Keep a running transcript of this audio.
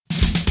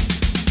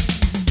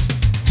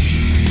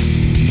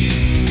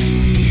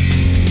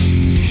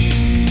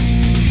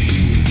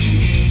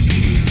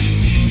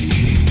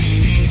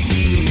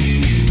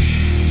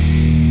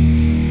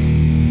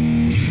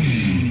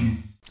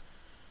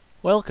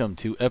Welcome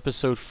to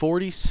episode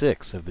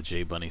 46 of the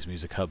J Bunny's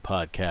Music Hub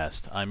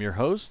podcast. I'm your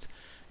host,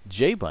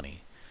 J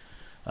Bunny.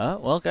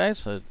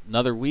 Guys,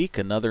 another week,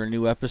 another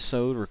new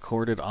episode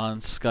recorded on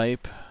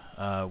Skype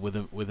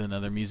with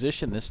another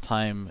musician. This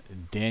time,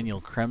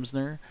 Daniel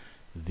Kremsner,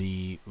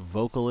 the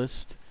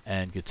vocalist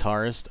and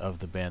guitarist of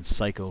the band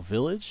Psycho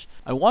Village.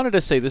 I wanted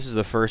to say this is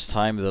the first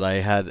time that I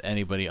had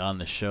anybody on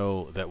the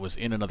show that was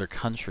in another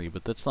country,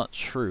 but that's not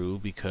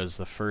true because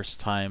the first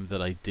time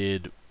that I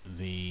did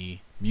the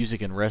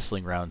Music and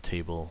Wrestling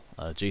Roundtable,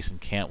 Jason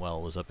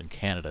Cantwell was up in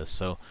Canada.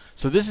 So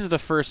this is the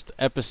first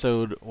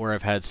episode where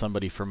I've had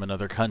somebody from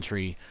another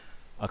country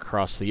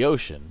across the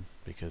ocean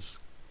because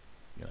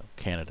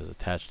Canada's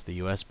attached to the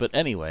U.S. But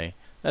anyway,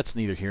 that's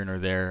neither here nor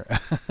there.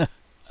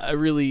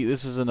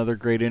 This is another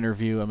great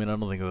interview. I mean, I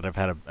don't think that I've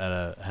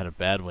had a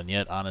bad one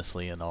yet,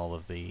 honestly, in all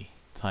of the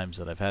times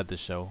that I've had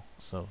this show.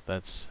 So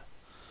that's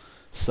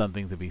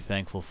something to be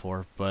thankful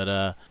for.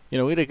 But we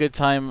had a good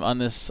time on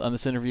this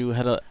interview.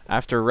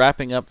 After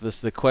wrapping up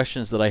the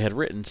questions that I had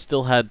written,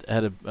 still had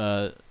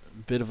a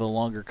bit of a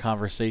longer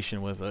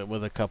conversation with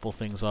a couple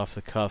things off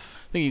the cuff.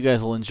 I think you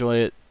guys will enjoy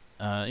it.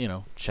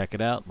 Check it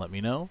out. Let me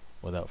know.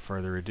 Without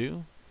further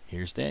ado,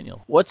 here's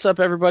Daniel. What's up,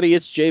 everybody?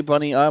 It's Jay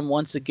Bunny. I'm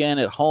once again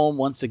at home,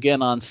 once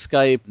again on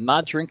Skype.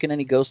 Not drinking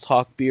any Ghost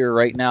Hawk beer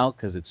right now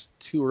because it's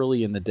too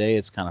early in the day.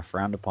 It's kind of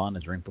frowned upon to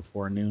drink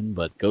before noon,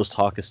 but Ghost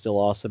Hawk is still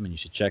awesome, and you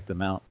should check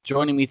them out.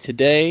 Joining me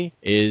today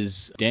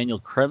is Daniel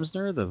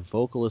Kremsner, the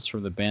vocalist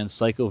from the band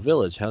Psycho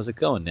Village. How's it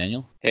going,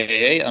 Daniel?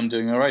 Hey, I'm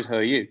doing all right. How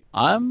are you?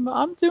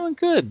 I'm doing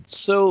good.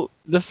 So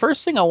the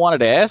first thing I wanted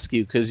to ask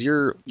you, because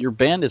your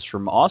band is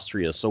from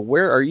Austria, so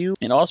where are you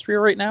in Austria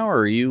right now, or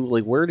are you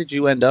where did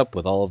you end up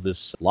with all of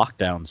this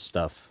lockdown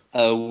stuff?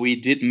 We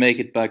did make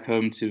it back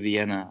home to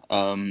Vienna.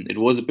 It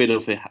was a bit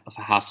of a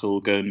hassle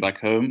going back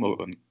home or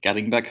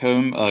getting back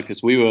home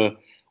because we were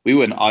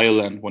in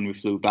Ireland when we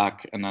flew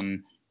back, and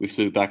then we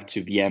flew back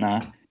to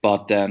Vienna.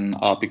 But then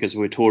because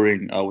we're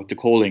touring with the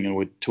Calling and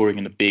we're touring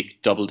in a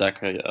big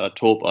double-decker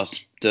tour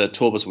bus, the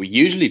tour bus we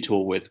usually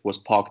tour with was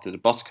parked at a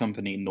bus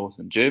company in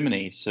northern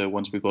Germany. So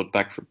once we got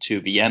back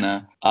to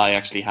Vienna, I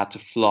actually had to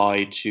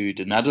fly to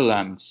the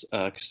Netherlands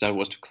because that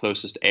was the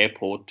closest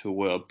airport to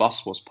where a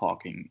bus was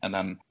parking, and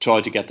then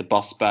try to get the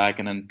bus back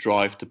and then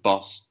drive the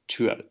bus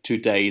 2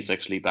 days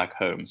actually back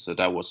home. So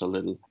that was a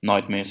little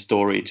nightmare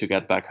story to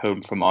get back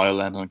home from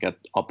Ireland and get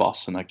our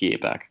bus and our gear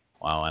back.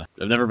 Wow,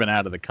 I've never been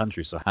out of the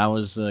country, so how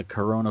is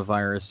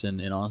coronavirus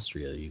in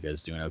Austria? Are you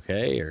guys doing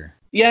okay, or?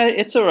 Yeah,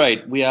 it's all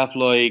right. We have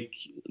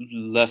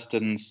less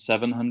than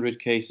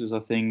 700 cases, I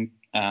think,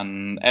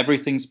 and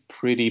everything's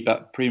pretty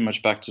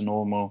much back to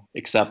normal,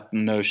 except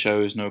no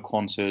shows, no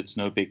concerts,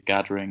 no big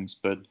gatherings.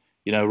 But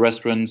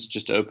restaurants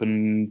just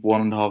opened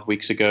 1.5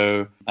 weeks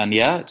ago, and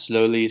yeah, it's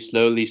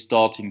slowly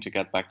starting to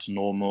get back to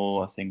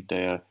normal. I think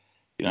they're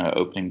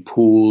opening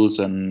pools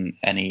and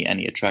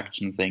any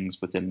attraction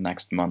things within the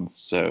next month.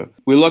 So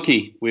we're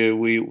lucky.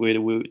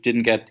 We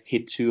didn't get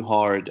hit too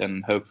hard,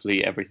 and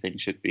hopefully everything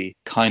should be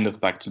kind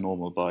of back to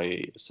normal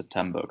by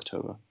September,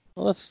 October.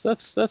 Well,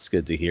 that's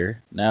good to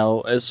hear.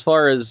 Now, as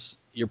far as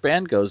your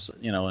band goes,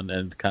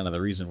 and kind of the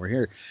reason we're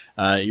here,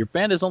 your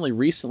band has only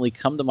recently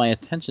come to my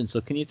attention. So,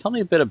 can you tell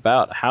me a bit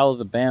about how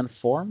the band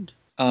formed?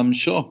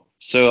 Sure.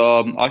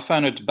 So I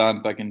founded the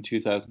band back in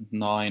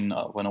 2009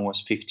 when I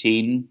was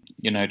 15.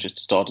 Just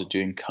started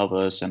doing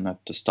covers and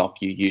the stuff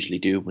you usually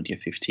do when you're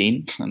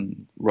 15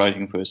 and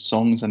writing first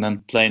songs and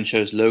then playing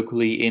shows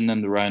locally in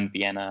and around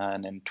Vienna.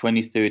 And in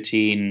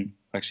 2013,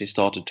 actually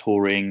started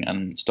touring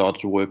and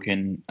started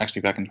working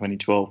actually back in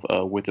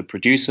 2012 with a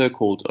producer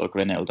called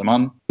René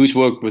Elderman, who's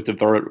worked with a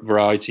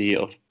variety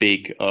of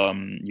big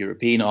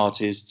European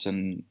artists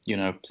and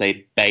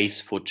played bass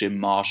for Jim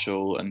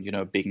Marshall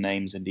and big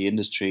names in the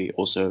industry,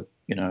 also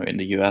in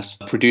the US.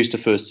 Produced the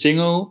first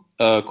single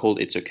called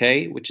It's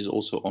Okay, which is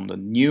also on the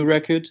new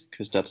record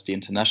because that's the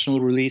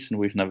international release and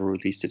we've never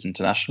released it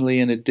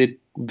internationally, and it did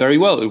very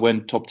well. It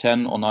went top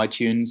 10 on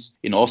iTunes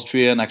in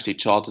Austria and actually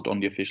charted on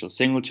the official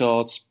single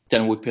charts.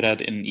 Then we put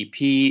out an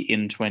EP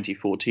in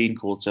 2014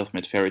 called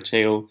Self-Made Fairy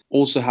Tale.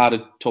 Also had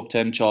a top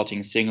 10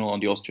 charting single on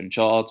the Austrian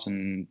charts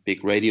and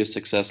big radio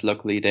success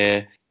luckily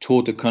there.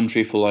 Toured the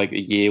country for like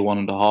a year,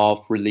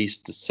 1.5,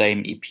 released the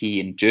same EP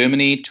in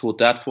Germany, toured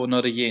that for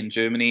another year in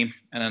Germany,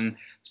 and then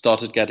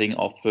started getting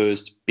our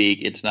first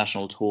big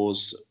international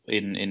tours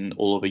in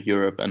all over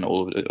Europe and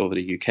all over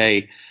the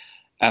UK.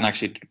 And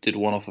actually did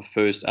one of the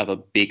first ever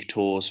big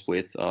tours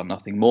with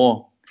Nothing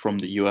More from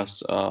the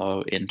US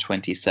in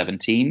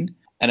 2017.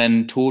 And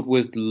then toured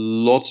with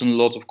lots and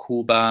lots of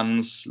cool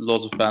bands,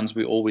 lots of bands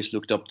we always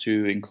looked up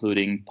to,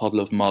 including Puddle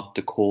of Mudd,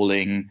 The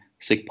Calling,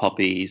 Sick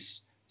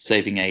Puppies,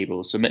 Saving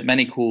Abel. So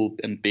many cool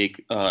and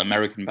big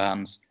American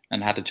bands,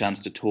 and had a chance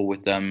to tour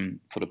with them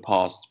for the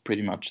past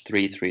pretty much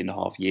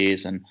 3.5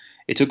 years. And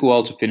it took a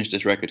while to finish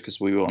this record because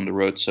we were on the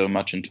road so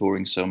much and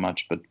touring so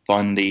much. But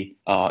finally,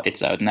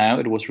 it's out now.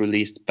 It was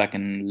released back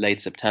in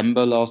late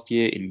September last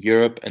year in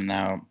Europe, and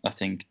now I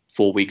think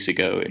 4 weeks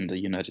ago in the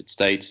United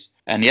States.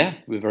 And yeah,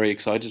 we're very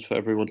excited for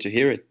everyone to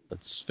hear it.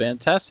 That's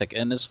fantastic.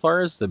 And as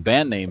far as the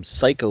band name,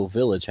 Psycho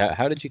Village,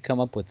 how did you come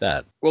up with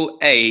that? Well,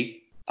 I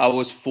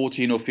was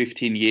 14 or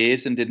 15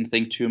 years and didn't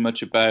think too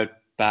much about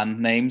band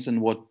names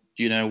and what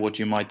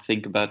you might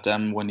think about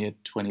them when you're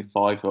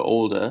 25 or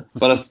older.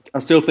 But I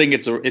still think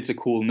it's a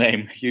cool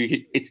name.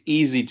 It's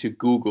easy to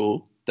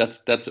Google.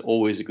 That's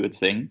always a good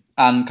thing.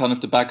 And kind of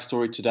the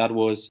backstory to that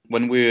was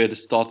when we had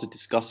started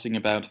discussing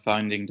about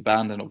founding the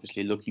band and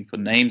obviously looking for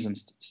names and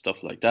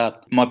stuff like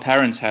that. My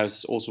parents'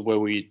 house, also where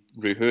we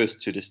rehearse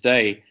to this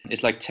day,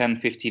 is like 10,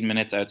 15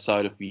 minutes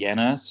outside of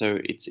Vienna. So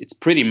it's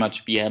pretty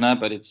much Vienna,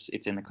 but it's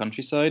in the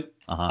countryside.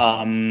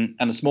 Uh-huh. And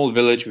a small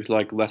village with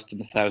like less than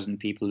 1,000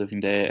 people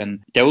living there,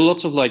 and there were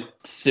lots of like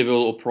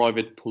civil or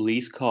private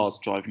police cars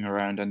driving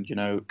around, and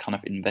kind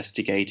of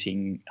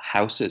investigating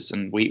houses.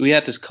 And we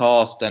had this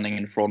car standing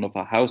in front of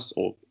our house,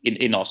 or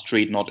in our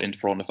street, not in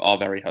front of our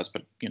very house,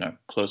 but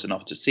close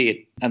enough to see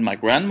it. And my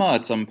grandma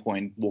at some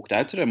point walked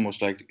out to them and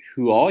was like,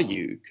 "Who are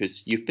you?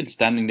 Because you've been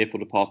standing there for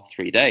the past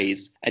 3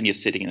 days, and you're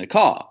sitting in a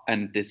car,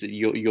 and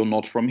you're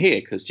not from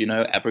here, because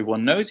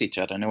everyone knows each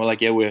other." And they were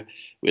like, "Yeah,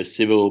 we're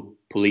civil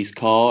police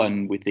car,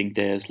 and we think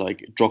there's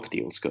like drug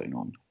deals going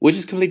on," which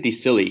is completely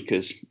silly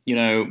because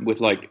with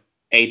like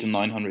 800 or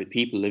 900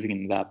 people living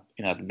in that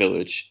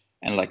village,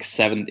 and like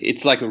seven,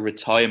 it's like a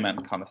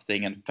retirement kind of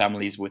thing, and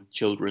families with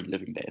children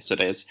living there. So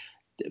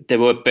there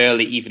were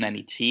barely even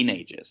any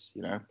teenagers.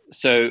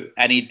 So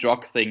any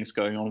drug things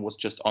going on was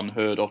just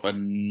unheard of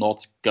and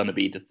not gonna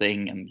be the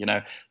thing. And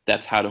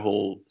that's how the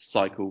whole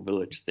Psycho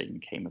Village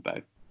thing came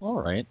about. All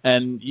right.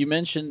 And you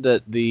mentioned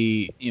that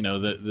the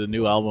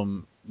new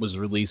album was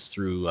released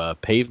through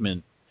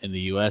Pavement in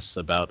the U.S.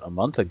 about a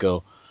month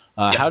ago.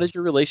 Yeah. How did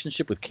your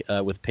relationship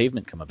with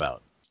Pavement come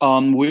about?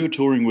 We were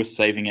touring with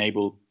Saving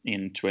Abel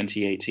in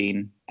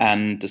 2018,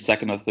 and the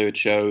second or third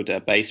show, their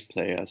bass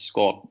player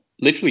Scott,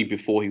 literally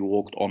before he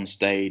walked on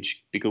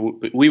stage, because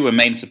we were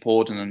main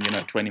support, and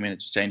then 20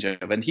 minutes change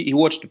over, and he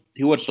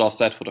watched our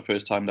set for the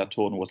first time that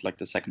tour, and it was like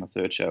the second or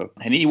third show,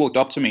 and he walked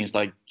up to me, and he's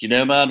like,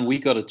 man, we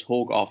got to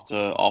talk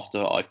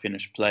after I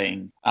finish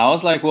playing. I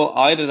was like, well,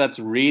 either that's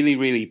really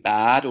really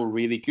bad or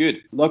really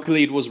good.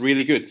 Luckily, it was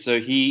really good. So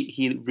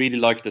he really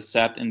liked the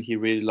set, and he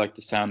really liked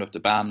the sound of the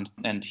band,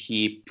 and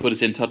he put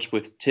us in touch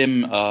with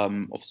Tim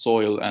of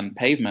Soil and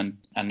Pavement,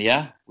 and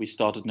yeah, we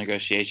started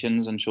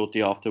negotiations, and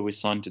shortly after we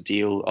signed a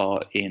deal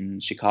in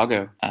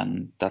Chicago,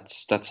 and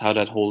that's how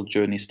that whole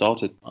journey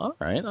started. All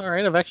right, all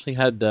right.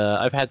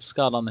 I've had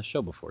Scott on the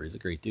show before. He's a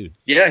great dude.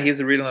 Yeah, he's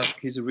a really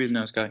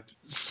nice guy.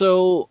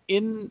 So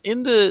in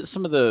the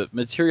some of the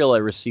material I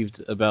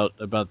received about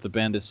the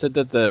band, it said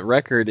that the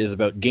record is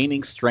about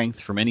gaining strength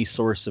from any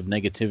source of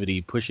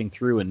negativity, pushing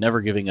through, and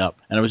never giving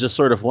up. And I was just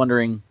sort of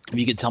wondering if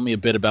you could tell me a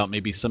bit about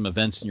maybe some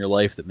events in your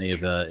life that may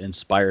have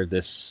inspired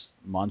this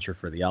mantra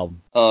for the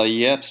album.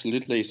 Yeah,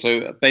 absolutely.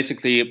 So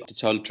basically, the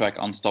title track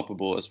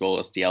 "Unstoppable," as well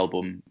as the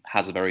album,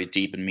 has a very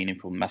deep and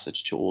meaningful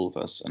message to all of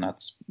us, and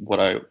that's what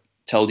I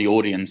tell the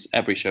audience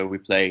every show we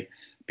play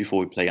before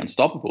we play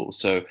 "Unstoppable."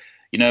 So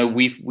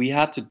we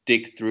had to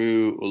dig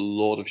through a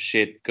lot of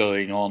shit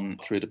going on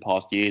through the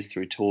past years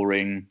through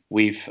touring.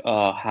 We've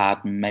had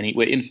many.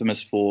 We're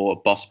infamous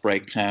for bus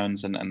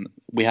breakdowns, and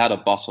we had a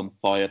bus on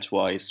fire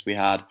twice. We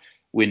had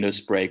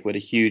windows break. We had a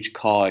huge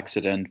car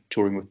accident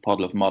touring with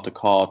Puddle of Mud. A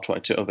car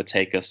tried to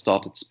overtake us,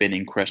 started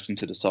spinning, crashed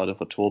into the side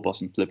of a tour bus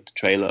and flipped the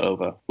trailer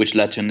over, which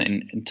led to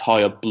an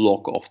entire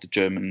block off the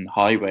German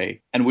highway.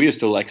 And we were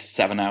still like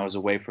 7 hours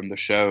away from the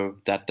show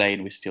that day,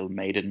 and we still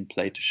made it and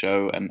played the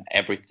show, and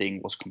everything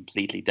was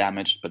completely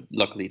damaged, but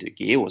luckily the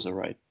gear was all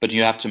right. But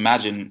you have to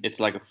imagine it's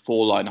like a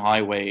four-line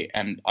highway,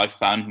 and I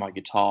found my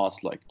guitars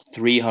like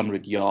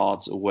 300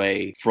 yards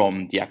away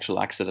from the actual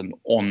accident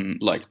on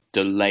like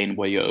the lane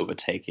where you're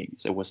overtaking.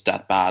 So it was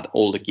that bad.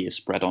 All the gear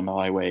spread on the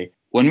highway.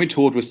 When we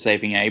toured with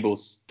Saving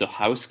Abel's, the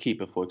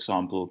housekeeper, for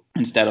example,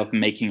 instead of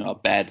making our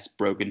beds,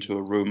 broke into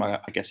a room. I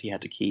guess he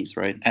had the keys,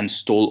 right, and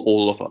stole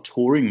all of our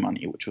touring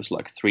money, which was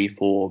like 3,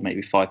 4,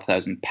 maybe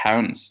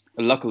 £5,000.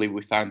 Luckily,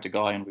 we found the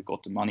guy and we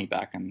got the money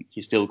back, and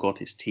he still got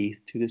his teeth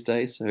to this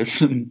day. So,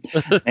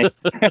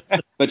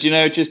 but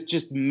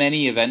just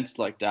many events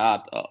like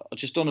that.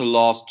 Just on the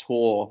last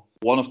tour,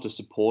 one of the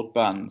support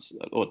bands,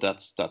 or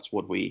that's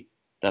what we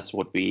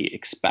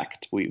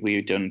expect.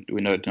 We don't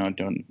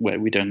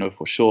know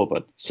for sure,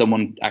 but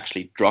someone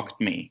actually drugged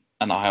me,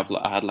 and I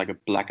had like a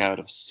blackout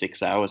of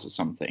 6 hours or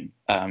something.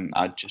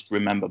 I just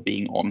remember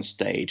being on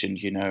stage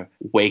and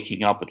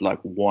waking up at like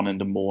 1 in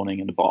the morning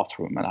in the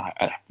bathroom, and I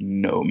have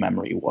no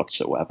memory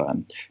whatsoever,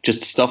 and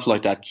just stuff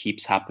like that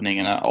keeps happening.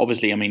 And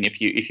obviously, I mean,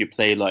 if you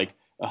play like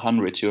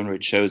 100,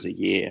 200 shows a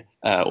year,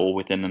 or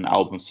within an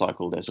album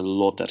cycle, there's a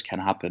lot that can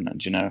happen.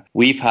 And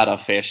we've had our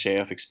fair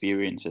share of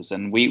experiences,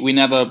 and we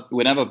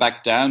never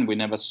backed down. We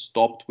never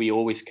stopped. We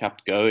always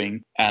kept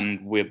going,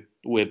 and we're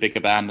a bigger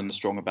band and a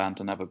stronger band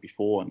than ever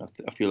before. And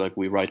I feel like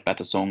we write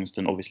better songs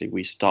than obviously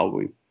we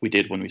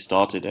did when we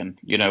started. And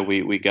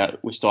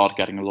we start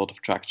getting a lot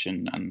of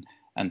traction,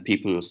 and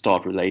people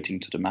start relating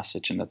to the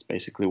message, and that's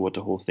basically what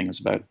the whole thing is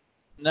about.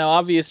 Now,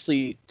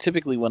 obviously,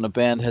 typically when a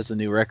band has a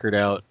new record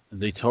out,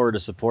 they tour to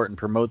support and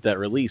promote that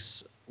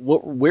release.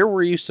 Where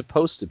were you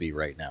supposed to be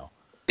right now?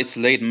 It's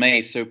late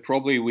May, so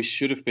probably we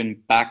should have been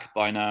back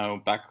by now,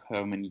 back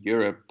home in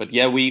Europe. But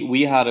yeah,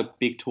 we had a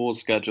big tour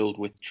scheduled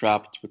with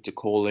Trapped, with The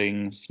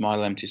Calling,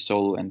 Smile Empty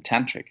Soul, and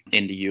Tantric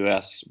in the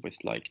US with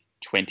like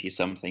 20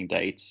 something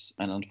dates.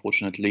 And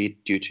unfortunately,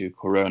 due to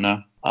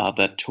Corona,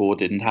 that tour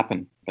didn't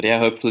happen. But yeah,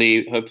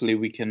 hopefully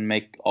we can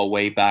make our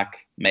way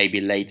back maybe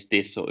late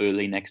this or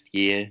early next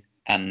year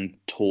and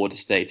tour the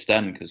States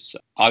then, because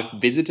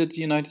I've visited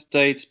the United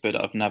States, but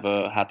I've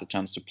never had the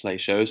chance to play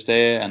shows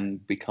there, and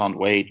we can't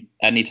wait.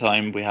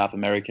 Anytime we have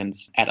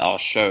Americans at our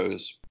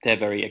shows, they're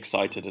very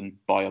excited and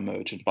buy our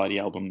merch and buy the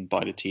album and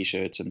buy the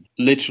t-shirts. And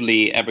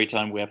literally every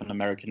time we have an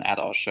American at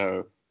our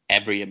show,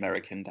 every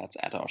American that's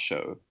at our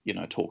show,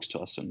 talks to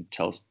us and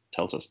tells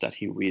us that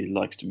he really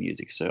likes the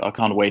music. So I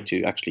can't wait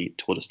to actually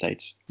tour the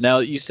States. Now,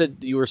 you said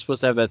you were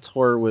supposed to have that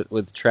tour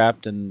with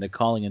Trapped and The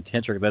Calling and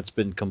Tantric. That's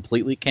been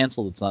completely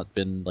canceled. It's not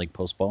been like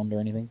postponed or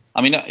anything.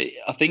 I mean,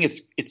 I think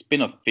it's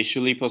been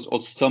officially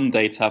or some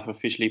dates have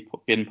officially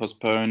been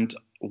postponed.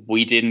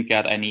 We didn't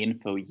get any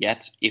info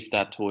yet if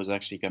that tour is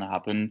actually going to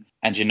happen.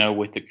 And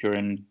with the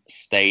current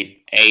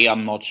state,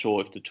 I'm not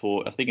sure if the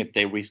tour. I think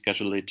they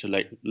rescheduled it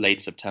to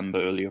late September,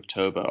 early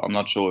October. I'm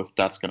not sure if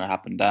that's going to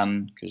happen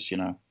then, because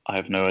I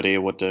have no idea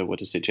what the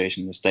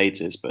situation in the States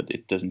is. But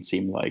it doesn't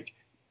seem like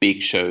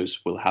big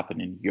shows will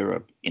happen in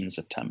Europe in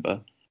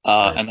September.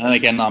 Right. And then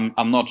again,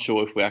 I'm not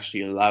sure if we're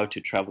actually allowed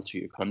to travel to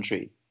your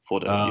country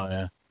for the Oh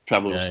yeah,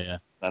 travel, yeah.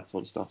 that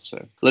sort of stuff.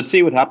 So let's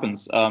see what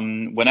happens.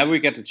 Whenever we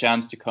get the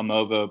chance to come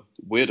over,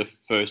 we're the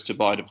first to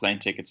buy the plane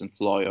tickets and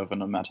fly over,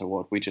 no matter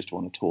what. We just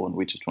want to tour and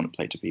we just want to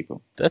play to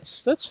people.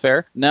 That's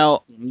fair.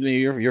 Now,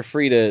 you're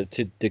free to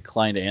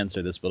decline to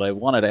answer this, but I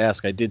wanted to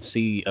ask. I did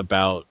see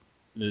about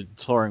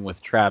touring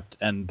with Trapped,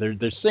 and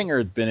their singer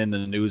had been in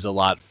the news a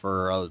lot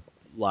for a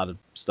lot of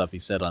stuff he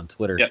said on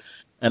Twitter. Yeah.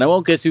 And I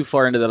won't get too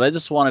far into that. I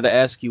just wanted to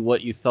ask you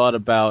what you thought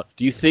about.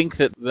 Do you think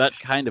that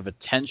kind of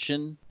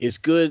attention is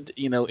good?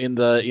 In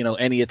the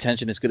any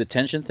attention is good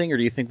attention thing, or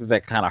do you think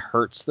that kind of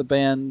hurts the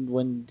band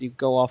when you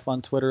go off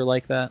on Twitter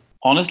like that?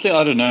 Honestly,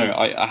 I don't know.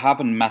 I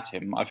haven't met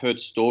him. I've heard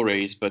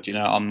stories, but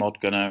I'm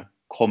not gonna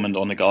comment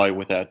on a guy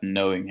without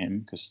knowing him,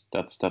 because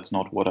that's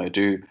not what I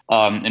do.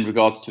 In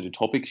regards to the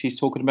topics he's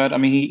talking about, I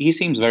mean, he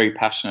seems very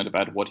passionate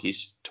about what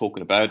he's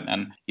talking about,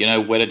 and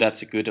whether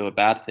that's a good or a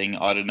bad thing,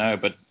 I don't know.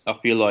 But I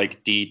feel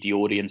like the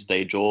audience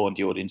they draw and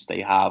the audience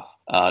they have,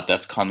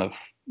 that's kind of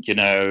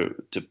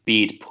the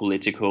beat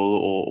political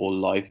or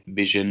life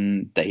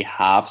vision they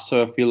have.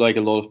 So I feel like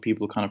a lot of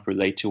people kind of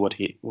relate to what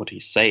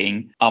he's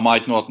saying. I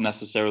might not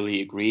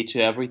necessarily agree to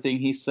everything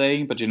he's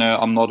saying, but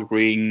I'm not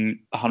agreeing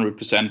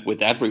 100%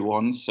 with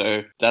everyone,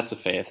 so that's a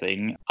fair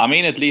thing. I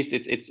mean, at least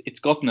it's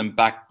gotten them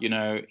back,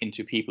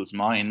 into people's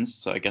minds.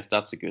 So I guess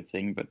that's a good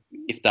thing. But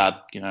if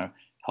that,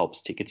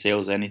 helps ticket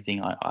sales or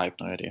anything, I have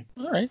no idea.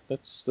 All right,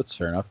 that's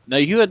fair enough. Now,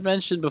 you had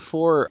mentioned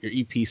before your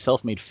EP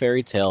Self-Made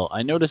Fairy Tale.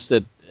 I noticed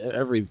that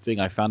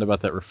everything I found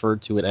about that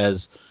referred to it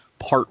as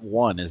part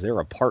one. Is there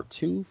a part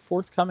two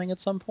forthcoming at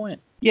some point?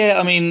 Yeah,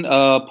 I mean,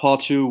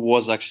 part two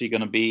was actually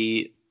going to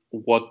be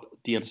what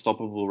the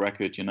Unstoppable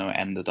record,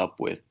 ended up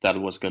with. That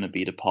was going to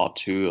be the part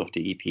two of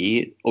the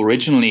EP.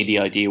 Originally, the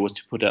idea was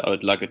to put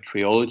out like a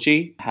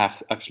trilogy,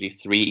 have actually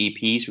 3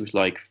 EPs with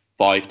like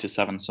 5 to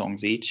 7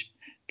 songs each.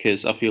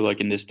 Because I feel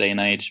like in this day and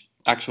age,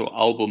 actual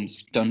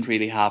albums don't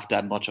really have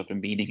that much of a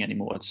meaning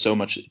anymore. It's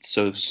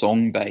so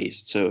song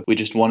based. So we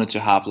just wanted to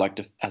have like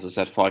as I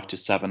said, 5 to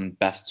 7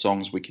 best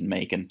songs we can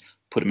make and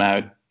put them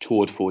out,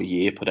 toured for a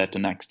year, put out the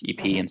next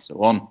EP, and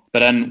so on.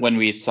 But then when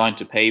we signed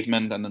to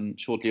Pavement, and then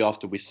shortly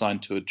after we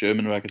signed to a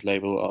German record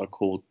label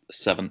called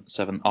Seven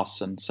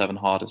Us and Seven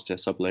Heart is their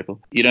sub label.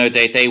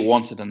 They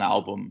wanted an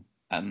album.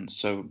 And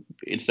so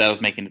instead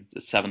of making it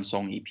a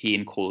 7-song EP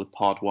and call it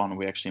part one,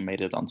 we actually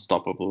made it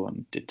Unstoppable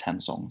and did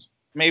 10 songs.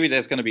 Maybe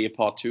there's going to be a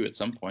part two at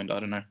some point. I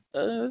don't know.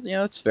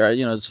 It's fair.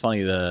 It's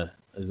funny. The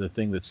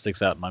thing that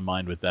sticks out in my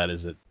mind with that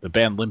is that the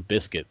band Limp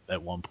Bizkit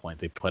at one point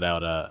they put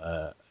out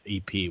a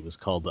EP. It was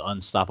called The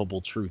Unstoppable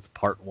Truth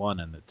Part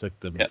 1, and it took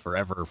them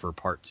forever for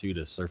Part 2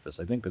 to surface.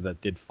 I think that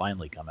did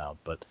finally come out,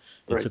 but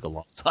it took a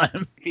long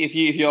time. If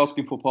you're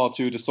asking for Part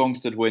 2, the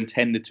songs that were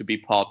intended to be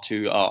Part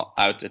 2 are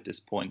out at this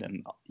point,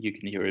 and you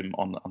can hear him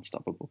on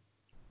Unstoppable.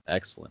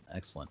 Excellent.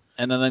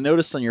 And then I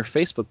noticed on your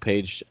Facebook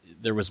page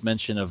there was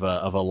mention of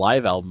a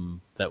live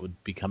album that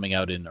would be coming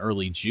out in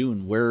early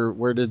June. Where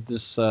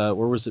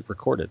was it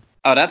recorded?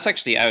 Oh, that's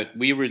actually out.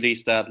 We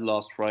released that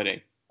last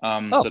Friday.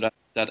 So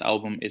that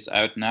album is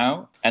out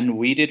now, and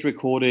we did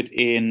record it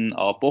in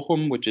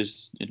Bochum, which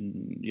is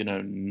in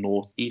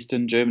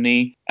northeastern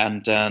Germany,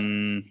 and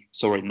then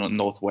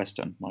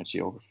northwestern. My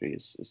geography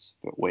is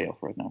way off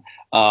right now.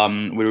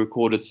 We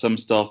recorded some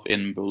stuff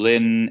in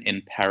Berlin,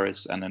 in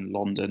Paris, and in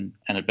London,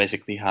 and it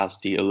basically has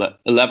the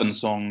 11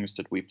 songs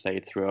that we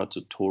played throughout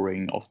the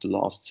touring of the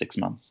last 6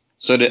 months.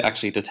 So the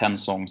 10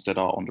 songs that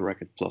are on the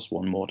record plus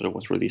one more that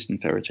was released in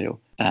Fairy Tale.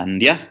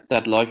 And yeah,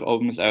 that live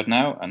album is out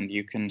now, and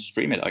you can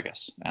stream it, I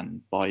guess,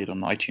 and buy it on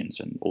iTunes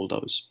and all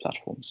those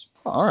platforms.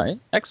 All right,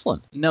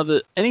 excellent. Now,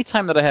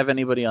 anytime that I have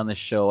anybody on this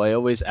show, I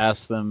always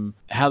ask them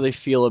how they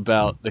feel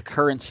about the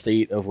current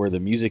state of where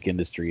the music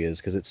industry is,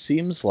 because it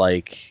seems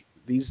like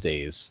these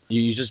days,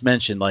 you just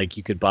mentioned like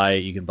you can buy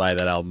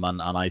that album on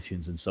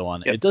iTunes and so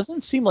on. Yep. It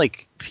doesn't seem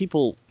like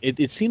people.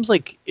 It seems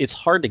like it's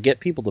hard to get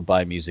people to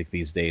buy music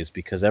these days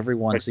because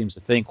everyone seems to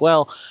think,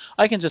 well,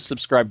 I can just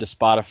subscribe to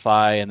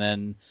Spotify, and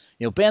then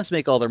bands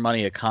make all their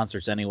money at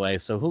concerts anyway.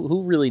 So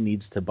who really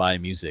needs to buy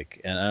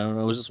music? And I don't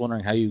know. I was just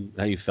wondering how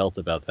you felt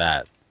about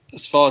that.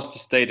 As far as the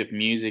state of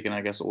music, and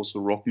I guess also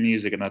rock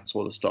music and that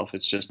sort of stuff,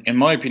 it's just, in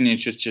my opinion, it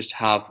should just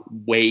have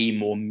way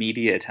more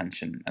media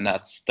attention, and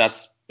that's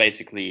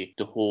basically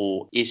the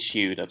whole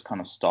issue that's kind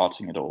of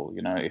starting it all.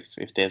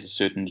 If there's a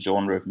certain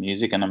genre of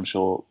music, and I'm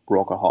sure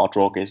rock or hard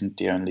rock isn't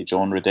the only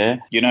genre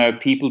there,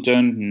 people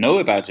don't know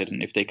about it,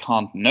 and if they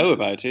can't know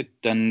about it,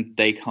 then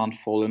they can't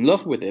fall in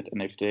love with it,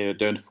 and if they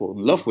don't fall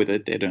in love with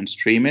it, they don't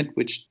stream it,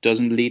 which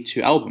doesn't lead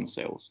to album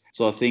sales.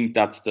 So I think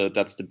that's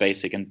the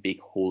basic and big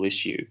whole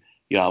issue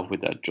you have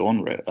with that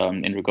genre.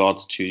 In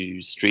regards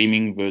to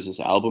streaming versus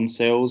album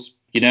sales,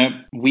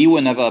 we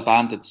were never a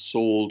band that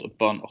sold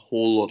a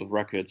whole lot of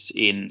records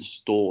in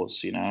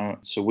stores,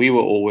 so we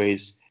were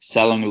always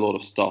selling a lot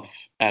of stuff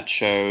at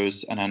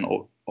shows, and then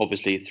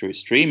obviously through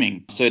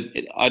streaming. So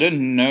I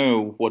don't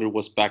know what it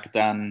was back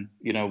then,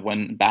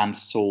 when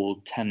bands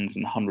sold tens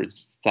and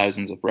hundreds of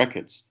thousands of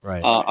records.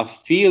 Right. I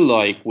feel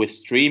like with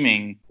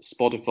streaming,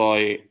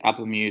 Spotify,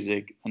 Apple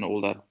Music, and all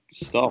that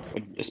stuff,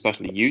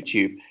 especially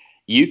YouTube,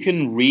 you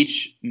can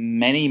reach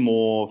many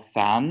more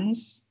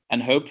fans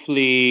and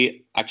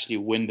hopefully actually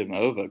win them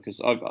over.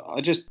 Because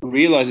I just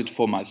realized it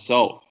for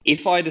myself.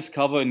 If I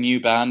discover a new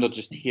band or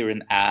just hear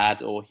an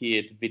ad or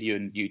hear the video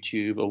on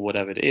YouTube or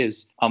whatever it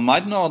is, I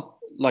might not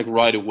like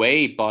right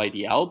away buy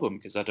the album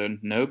because I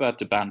don't know about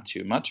the band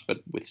too much. But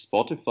with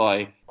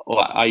Spotify,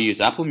 or I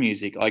use Apple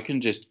Music, I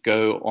can just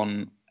go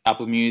on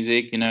Apple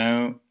Music,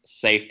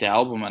 save the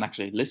album and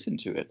actually listen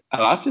to it.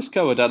 And I've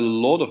discovered that a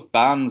lot of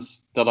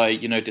bands that I,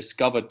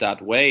 discovered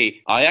that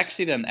way, I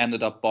actually then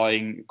ended up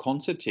buying a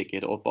concert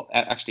ticket, or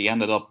actually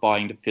ended up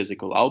buying the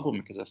physical album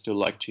because I still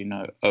like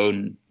to,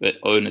 own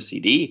a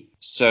CD.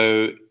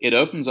 So it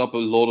opens up a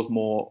lot of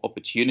more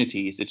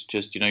opportunities. It's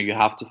just, you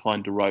have to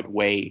find the right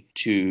way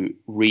to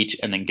reach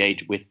and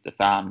engage with the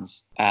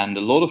fans. And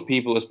a lot of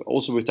people,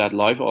 also with that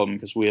live album,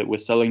 because we're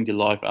selling the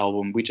live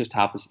album, we just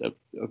have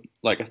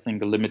I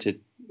think a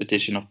limited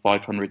edition of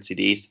 500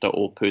 CDs that are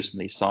all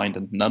personally signed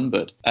and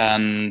numbered.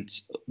 And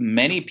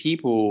many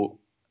people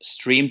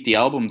streamed the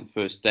album the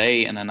first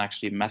day and then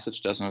actually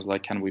messaged us and was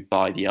like, can we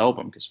buy the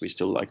album? Because we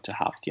still like to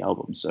have the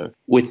album. So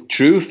with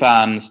true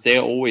fans,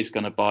 they're always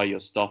going to buy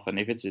your stuff. And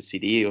if it's a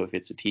CD or if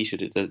it's a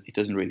t-shirt, it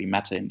doesn't really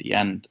matter in the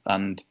end.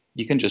 And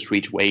you can just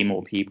reach way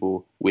more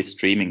people with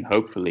streaming,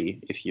 hopefully,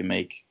 if you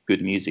make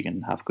good music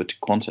and have good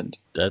content.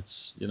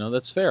 That's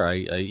fair.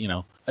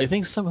 I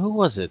think who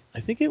was it? I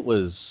think it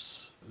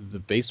was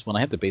when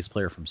I had the bass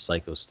player from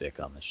Psycho Stick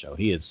on the show.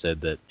 He had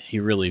said that he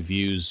really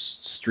views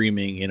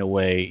streaming in a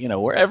way,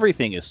 where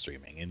everything is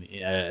streaming, and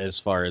as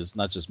far as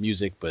not just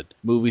music but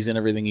movies and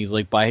everything. He's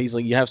like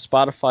you have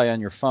Spotify on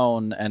your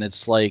phone, and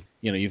it's like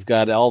you've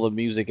got all the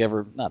music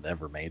not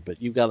ever made,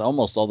 but you've got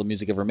almost all the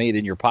music ever made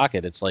in your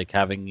pocket. It's like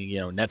having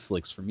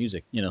Netflix for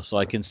music. So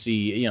I can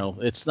see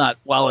it's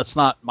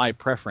not my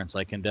preference.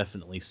 I can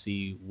definitely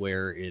see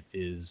where it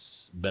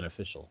is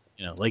beneficial.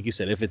 Like you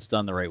said, if it's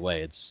done the right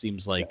way. It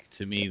seems like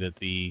to me that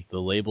the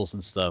labels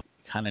and stuff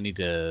kind of need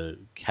to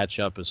catch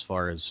up as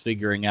far as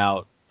figuring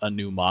out a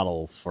new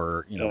model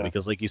for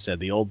because like you said,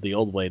 the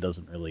old way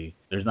doesn't really.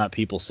 There's not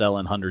people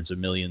selling hundreds of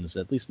millions,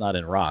 at least not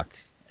in rock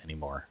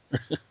anymore.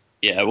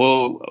 Yeah,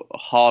 well,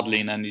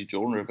 hardly in any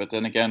genre. But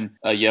then again,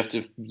 you have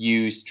to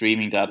view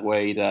streaming that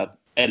way, that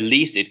at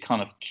least it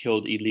kind of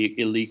killed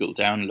illegal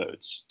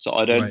downloads. So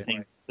I don't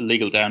think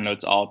illegal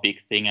downloads are a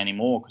big thing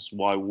anymore, because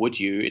why would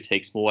you? It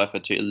takes more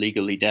effort to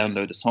illegally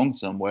download a song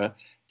somewhere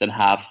than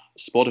have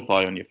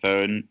Spotify on your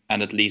phone.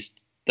 And at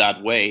least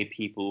that way,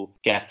 people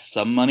get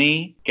some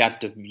money,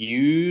 get the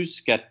views,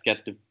 get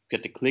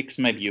the clicks.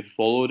 Maybe you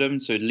follow them,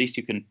 so at least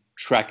you can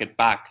track it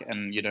back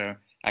and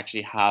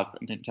actually have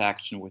an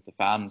interaction with the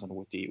fans and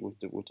with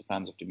the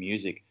fans of the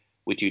music,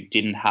 which you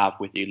didn't have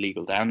with the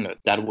illegal download.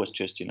 That was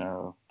just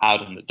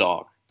out in the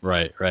dark.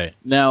 Right.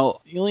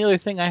 Now, the only other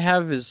thing I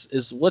have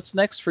is what's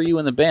next for you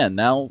in the band?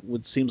 Now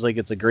it seems like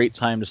it's a great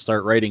time to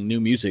start writing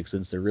new music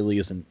since there really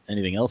isn't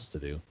anything else to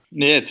do.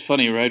 Yeah, it's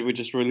funny, right? We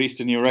just released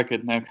a new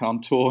record, now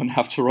can't tour and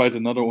have to write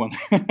another one.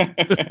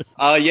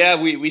 Yeah,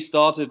 we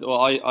started, or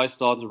I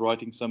started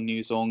writing some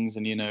new songs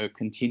and,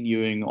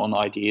 continuing on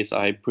ideas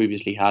I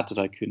previously had that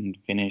I couldn't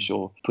finish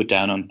or put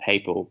down on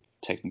paper, or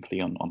technically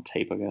on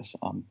tape, I guess,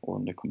 or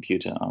on the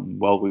computer,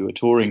 while we were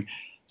touring.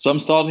 So I'm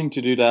starting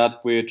to do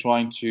that. We're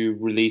trying to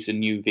release a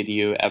new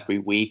video every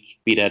week.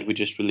 Be that we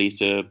just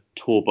released a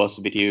tour bus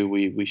video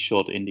we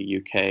shot in the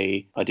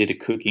UK. I did a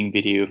cooking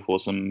video for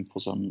some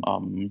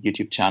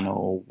YouTube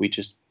channel. We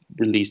just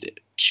released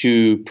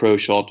 2 pro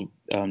shot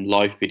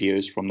live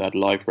videos from that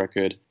live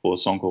record for a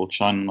song called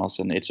Shine on Us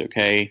and It's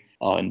Okay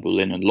in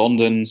Berlin and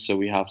London. So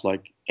we have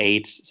like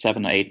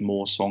 7 or 8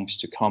 more songs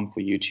to come for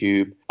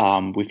YouTube.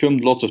 We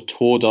filmed lots of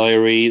tour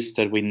diaries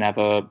that we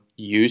never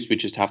used. We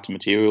just have the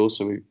material.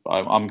 So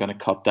I'm going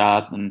to cut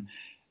that and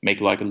make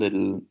like a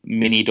little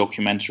mini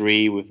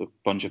documentary with a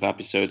bunch of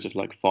episodes of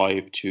like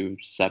 5 to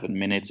 7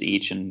 minutes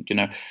each. And,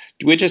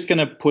 we're just going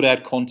to put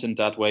out content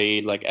that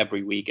way, like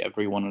every week,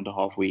 every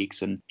 1.5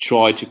 weeks, and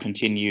try to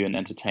continue and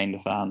entertain the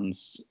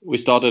fans. We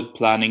started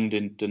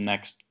planning the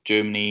next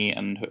Germany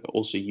and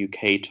also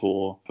UK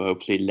tour for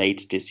hopefully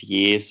late this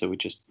year. So we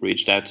just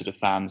reached out to the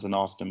fans and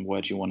asked them,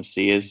 where do you want to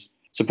see us?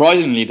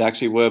 Surprisingly, there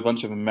actually were a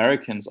bunch of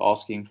Americans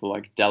asking for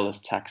like Dallas,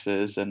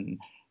 Texas, and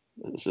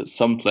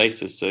some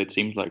places. So it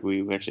seems like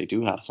we actually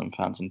do have some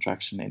fans and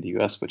traction in the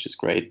US, which is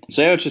great.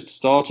 So yeah, just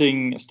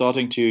starting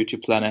to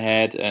plan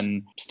ahead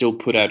and still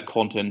put out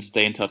content,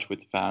 stay in touch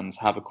with fans,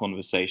 have a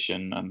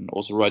conversation, and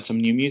also write some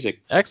new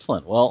music.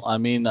 Excellent. Well, I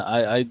mean,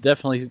 I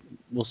definitely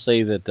will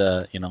say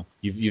that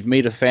you've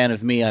made a fan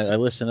of me. I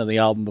listened to the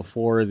album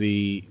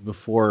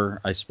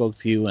before I spoke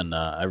to you, and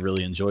I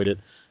really enjoyed it.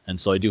 And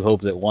so I do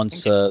hope that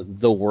once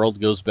the world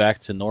goes back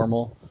to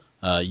normal,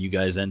 you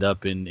guys end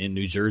up in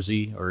New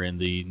Jersey or in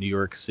the New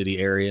York City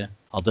area.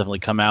 I'll definitely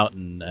come out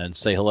and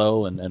say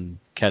hello and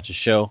catch a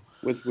show.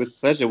 With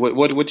pleasure.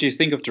 What do you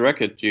think of the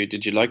record?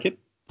 Did you like it?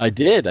 I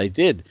did.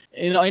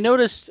 I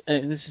noticed,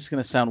 and this is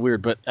going to sound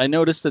weird, but I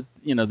noticed that,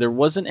 there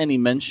wasn't any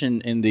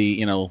mention in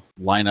the,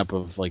 lineup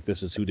of like,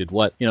 this is who did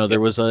what.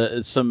 There was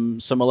some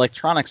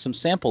electronics, some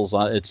samples.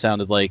 It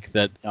sounded like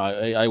that.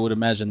 I would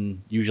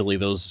imagine usually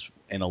those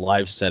in a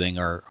live setting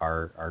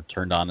are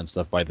turned on and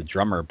stuff by the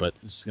drummer, but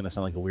this is going to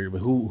sound like a weird, but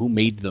who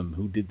made them?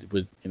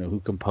 Who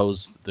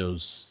composed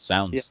those Yeah,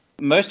 sounds?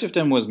 most of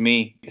them was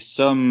me.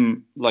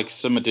 Some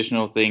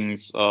additional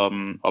things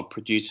our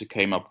producer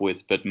came up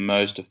with, but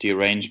most of the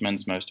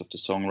arrangements, most of the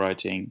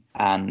songwriting,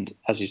 and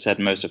as you said,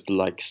 most of the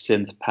like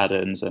synth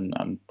patterns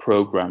and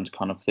programmed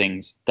kind of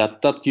things.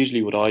 That's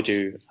usually what I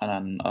do,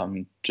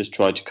 and just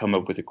try to come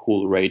up with a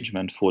cool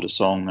arrangement for the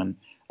song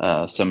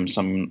and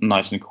some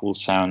nice and cool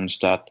sounds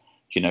that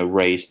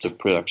raise the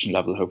production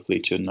level hopefully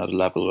to another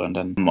level. And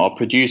then our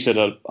producer,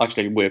 that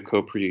actually we're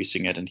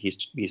co-producing it, and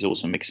he's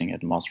also mixing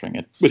it and mastering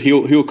it. But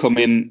he'll come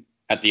in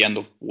at the end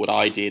of what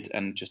I did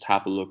and just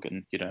have a look,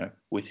 and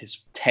with his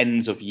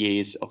tens of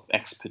years of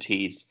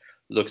expertise,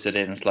 looks at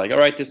it and it's like, all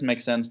right, this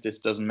makes sense, this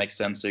doesn't make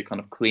sense. So he kind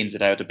of cleans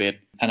it out a bit,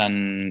 and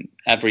then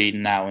every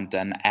now and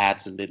then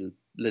adds a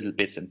little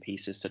bits and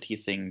pieces that he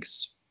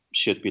thinks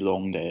should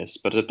belong there.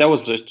 But that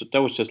was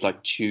just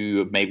like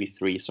 2, maybe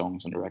 3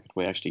 songs on the record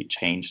where I actually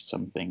changed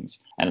some things,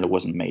 and it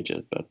wasn't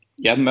major. But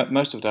yeah,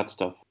 most of that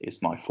stuff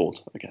is my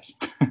fault, I guess.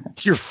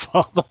 Your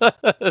fault.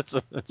 That's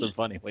a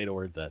funny way to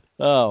word that.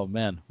 Oh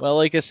man. Well,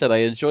 like I said, I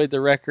enjoyed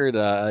the record.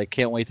 I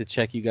can't wait to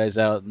check you guys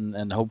out,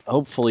 and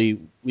hopefully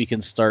we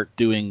can start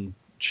doing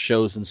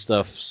shows and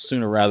stuff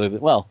sooner rather than,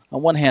 well,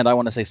 on one hand I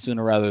want to say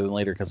sooner rather than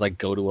later because I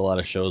go to a lot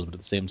of shows, but at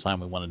the same time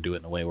we want to do it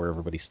in a way where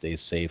everybody stays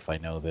safe. I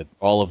know that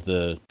all of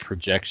the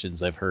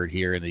projections I've heard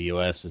here in the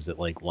US is that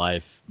like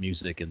live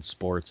music and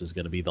sports is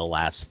going to be the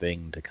last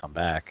thing to come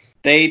back.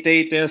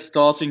 They're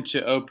starting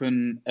to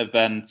open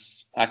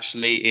events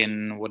actually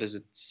in, what is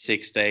it,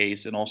 6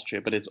 days in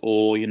Austria, but it's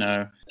all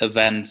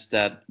events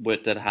that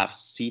have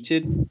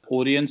seated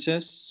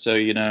audiences. So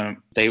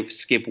they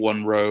skip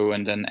one row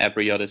and then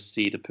every other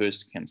seat a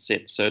person can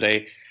sit. So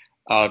they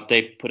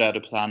put out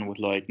a plan with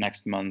like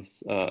next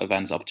month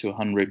events up to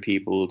 100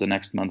 people, the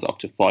next month up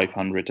to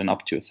 500 and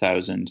up to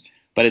 1,000.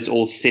 But it's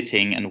all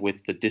sitting and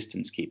with the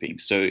distance keeping.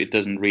 So it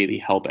doesn't really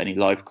help any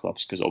live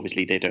clubs because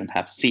obviously they don't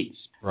have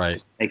seats. Right.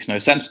 It makes no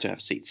sense to have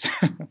seats.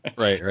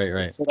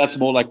 Right. So that's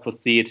more like for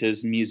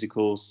theaters,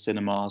 musicals,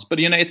 cinemas.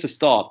 But it's a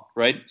start,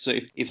 right?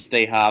 So if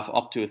they have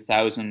up to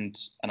 1,000,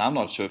 and I'm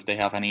not sure if they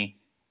have any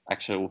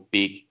actual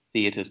big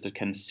theaters that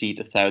can seat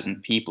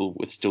 1,000 people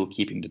with still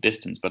keeping the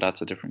distance, but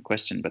that's a different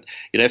question. But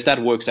if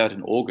that works out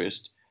in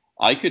August,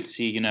 I could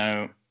see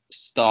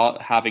start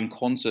having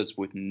concerts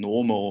with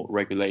normal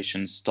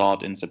regulations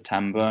start in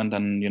September, and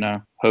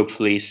then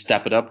hopefully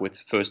step it up with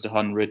first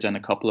 100 and a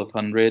couple of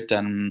hundred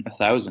and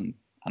 1,000,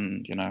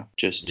 and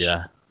just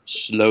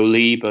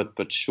slowly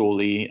but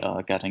surely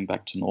getting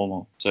back to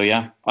normal. So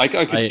yeah, I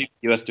could see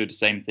the US do the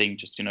same thing,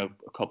 just a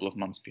couple of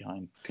months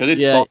behind, because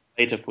it starts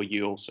later for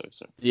you also.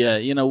 So yeah,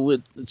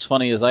 it's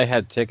funny is I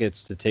had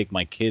tickets to take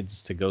my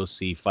kids to go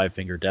see Five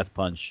Finger Death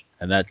Punch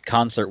and that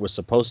concert was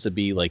supposed to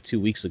be like 2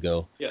 weeks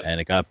ago, Yeah. and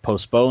it got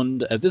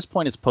postponed. At this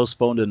point, it's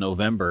postponed in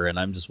November, and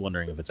I'm just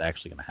wondering if it's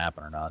actually going to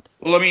happen or not.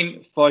 Well, I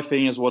mean, Five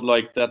Fingers, what,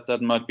 like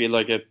that might be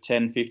like a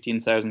 10,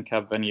 15,000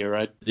 cap venue,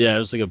 right? Yeah, it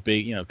was like a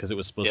big, because it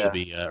was supposed to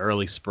Yeah. be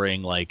early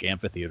spring, like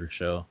amphitheater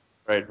show.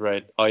 Right,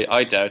 right.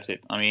 I doubt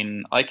it. I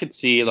mean, I could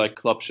see like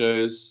club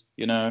shows,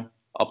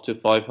 up to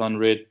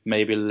 500,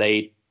 maybe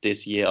late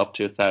this year up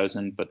to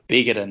 1,000, but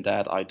bigger than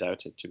that, I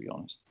doubt it, to be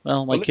honest.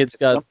 Well, my Well, kids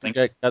it's something.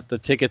 got the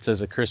tickets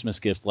as a Christmas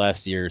gift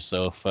last year,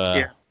 so if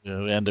Yeah.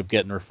 we end up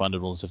getting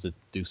refunded, we'll just have to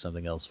do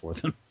something else for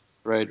them.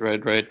 Right,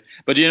 right, right.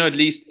 But at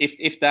least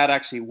if that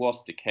actually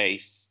was the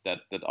case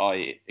that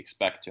I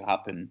expect to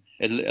happen,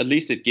 at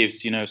least it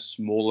gives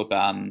smaller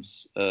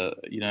bands a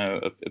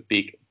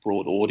big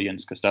broad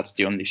audience, because that's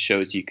the only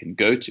shows you can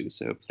go to.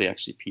 So hopefully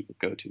actually people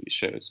go to these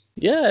shows.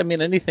 Yeah, I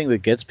mean anything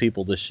that gets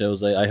people to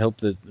shows. I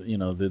hope that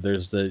that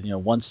there's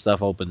once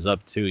stuff opens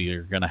up too,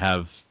 you're gonna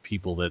have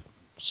people that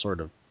sort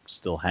of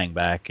still hang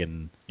back,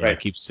 and I Right.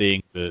 keep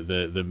seeing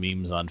the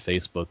memes on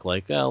Facebook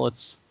like, oh,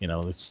 let's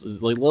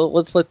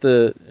let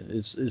the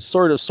it's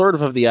sort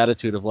of the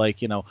attitude of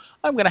like,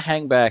 I'm gonna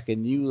hang back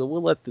and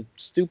we'll let the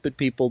stupid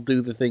people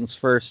do the things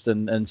first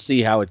and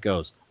see how it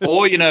goes.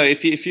 Or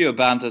if you're a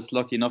band that's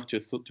lucky enough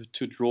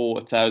to draw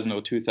 1,000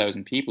 or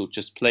 2,000 people,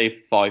 just play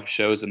 5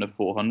 shows in a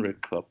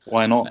 400 club.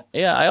 Why not?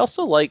 Yeah,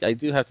 I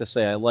do have to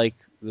say, I like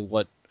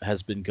what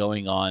has been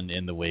going on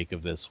in the wake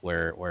of this,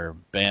 where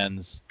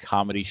bands,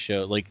 comedy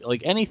show, like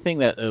anything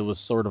that was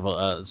sort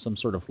of some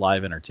sort of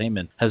live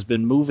entertainment, has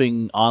been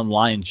moving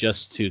online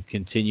just to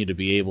continue to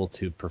be able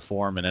to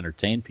perform and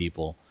entertain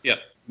people. Yeah.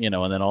 And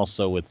then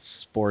also with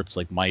sports,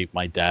 like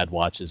my dad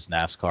watches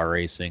NASCAR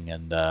racing,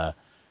 and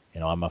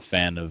I'm a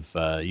fan of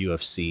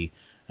UFC.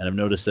 And I've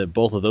noticed that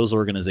both of those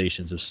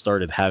organizations have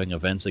started having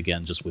events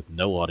again, just with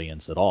no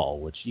audience at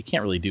all, which you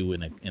can't really do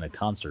in a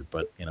concert.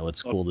 But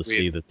it's Not cool to weird.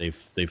 see that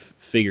they've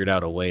figured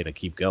out a way to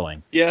keep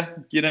going. Yeah,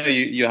 you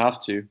have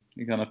to.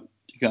 You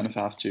kind of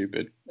have to,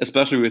 but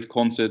especially with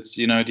concerts,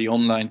 the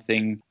online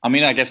thing. I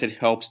mean, I guess it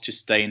helps to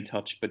stay in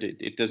touch, but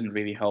it doesn't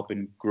really help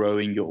in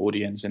growing your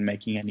audience and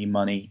making any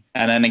money.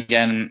 And then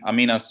again, I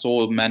mean, I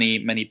saw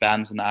many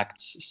bands and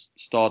acts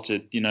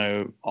started,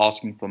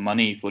 asking for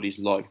money for these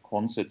live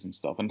concerts and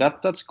stuff, and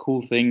that's a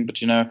cool thing. But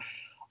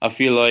I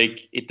feel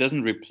like it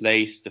doesn't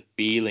replace the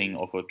feeling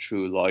of a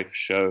true live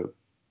show.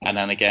 And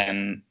then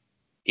again,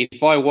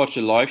 if I watch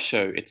a live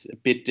show, it's a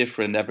bit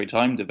different every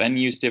time. The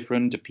venue's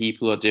different, the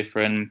people are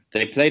different,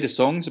 they play the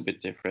songs a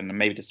bit different, and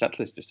maybe the set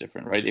list is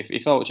different, right?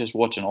 If I would just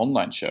watch an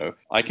online show,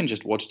 I can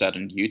just watch that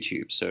on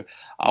YouTube. So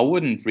I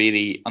wouldn't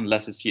really,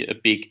 unless it's a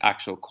big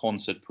actual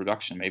concert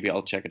production, maybe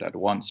I'll check it out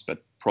once,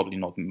 but probably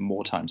not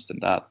more times than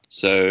that.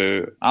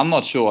 So I'm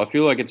not sure. I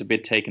feel like it's a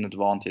bit taken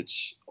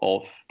advantage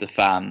of the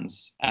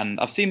fans. And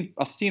I've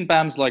seen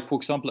bands like, for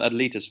example,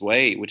 Adelita's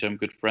Way, which I'm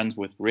good friends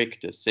with Rick,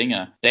 the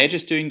singer. They're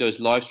just doing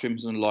those live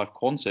streams and live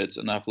concerts.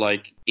 And I've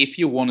like, if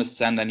you want to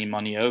send any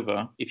money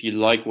over, if you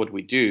like what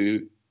we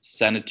do,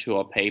 send it to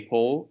our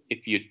PayPal.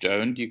 If you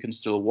don't, you can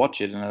still watch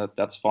it, and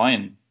that's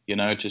fine.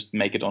 Just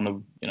make it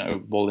on a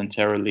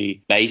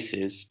voluntarily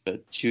basis.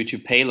 But to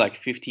pay like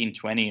 15,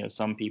 20, or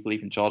some people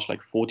even charge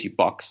like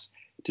 $40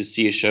 to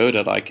see a show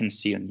that I can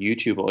see on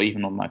YouTube or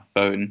even on my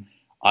phone,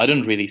 I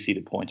don't really see the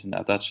point in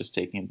that. That's just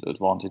taking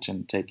advantage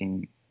and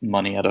taking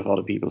money out of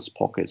other people's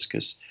pockets.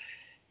 Because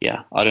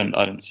yeah, I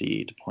don't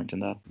see the point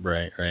in that.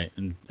 Right, right,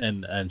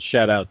 and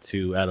shout out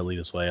to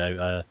Adelita's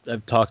Way.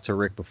 I've talked to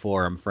Rick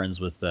before. I'm friends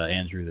with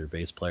Andrew, their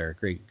bass player.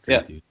 Great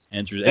Yeah, dude.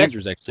 Andrew's they're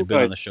actually cool been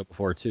on the guys. show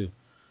before too.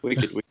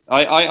 Wicked, wicked.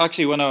 I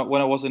actually, when I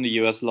was in the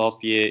US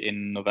last year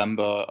in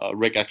November,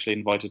 Rick actually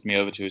invited me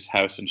over to his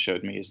house and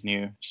showed me his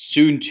new,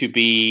 soon to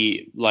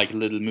be like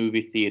little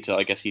movie theater.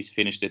 I guess he's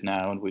finished it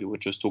now, and we were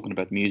just talking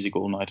about music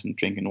all night and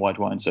drinking white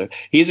wine. So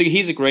he's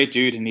a great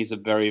dude, and he's a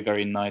very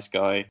very nice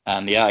guy.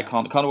 And yeah, I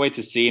can't wait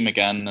to see him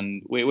again.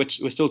 And we're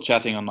still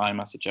chatting on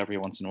iMessage every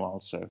once in a while.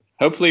 So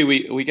hopefully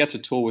we get to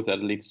tour with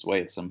Adelita's Way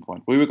at some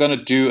point. We were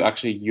gonna do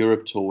actually a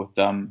Europe tour with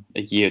them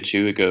a year or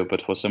two ago,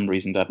 but for some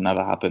reason that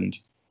never happened.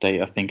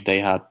 I think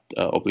they had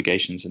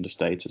obligations in the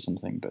States or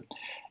something. But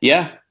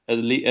yeah,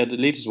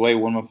 Adelita's Way,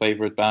 one of my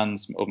favorite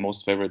bands, or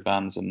most favorite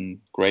bands, and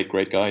great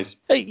guys.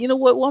 Hey, you know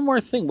what? One more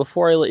thing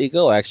before I let you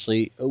go.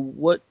 Actually,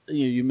 what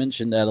you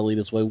mentioned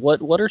Adelita's Way.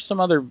 What are some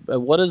other?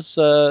 What is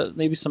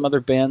maybe some other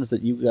bands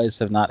that you guys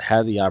have not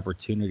had the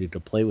opportunity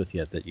to play with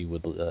yet that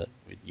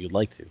you'd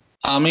like to?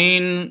 I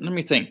mean, let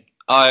me think.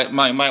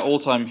 My all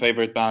time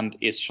favorite band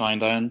is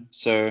Shinedown.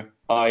 So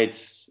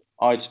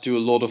I'd do a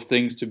lot of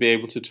things to be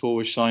able to tour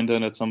with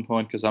Shinedown at some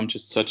point, because I'm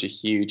just such a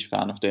huge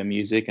fan of their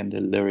music and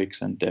their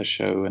lyrics and their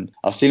show. And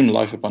I've seen them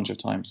live a bunch of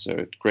times.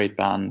 So great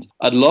band.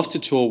 I'd love to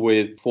tour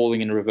with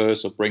Falling in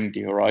Reverse or Bring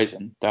the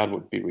Horizon. That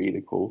would be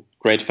really cool.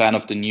 Great fan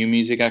of the new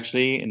music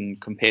actually,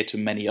 and compared to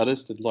many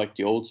others that like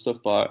the old stuff,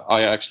 but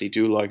I actually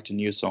do like the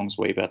new songs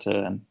way better.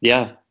 And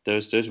yeah,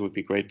 those would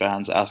be great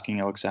bands.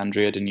 Asking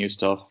Alexandria, the new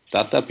stuff,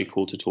 that'd be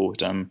cool to tour with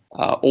them.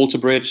 Alter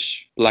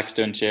Bridge,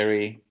 Blackstone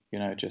Cherry,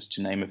 just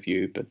to name a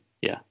few. But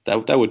Yeah,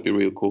 that would be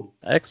real cool.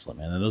 Excellent,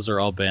 man. And those are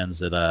all bands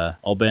that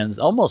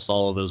almost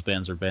all of those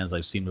bands are bands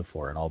I've seen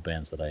before, and all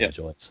bands that I Yeah,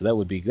 enjoy. So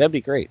that'd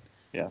be great.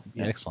 yeah,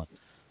 yeah. Excellent.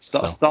 So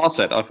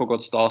Starset. I forgot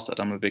Starset.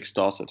 I'm a big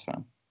Starset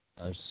fan.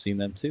 I've seen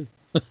them too.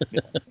 Yeah.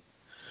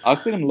 I've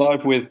seen them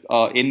live with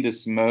In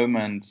This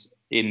Moment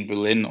in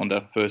Berlin on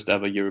their first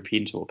ever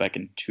European tour back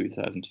in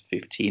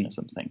 2015 or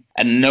something.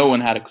 And no one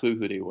had a clue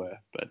who they were,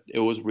 but it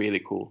was really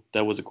cool.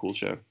 That was a cool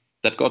show.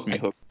 That got me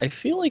hooked. I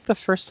feel like the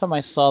first time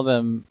I saw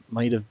them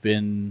might have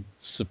been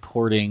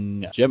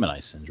supporting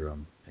Gemini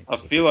Syndrome. I think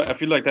was the first I time.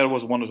 feel like that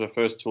was one of their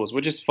first tours,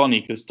 which is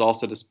funny because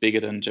Starset is bigger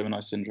than Gemini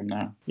Syndrome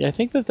now. Yeah, I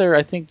think that they're.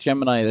 I think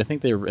Gemini. I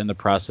think they're in the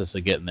process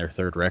of getting their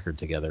third record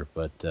together.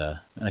 But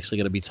I'm actually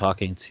going to be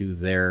talking to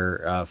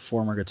their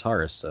former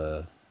guitarist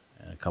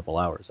in a couple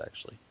hours,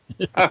 actually.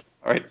 Ah,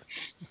 all right.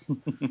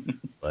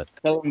 But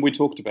Tell them we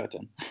talked about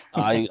them.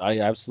 I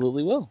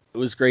absolutely will. It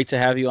was great to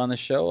have you on the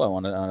show. I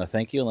want to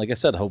thank you. And like I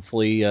said,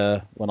 hopefully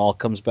when all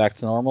comes back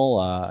to normal,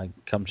 I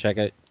come check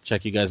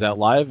you guys out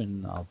live,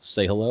 and I'll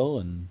say hello.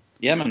 And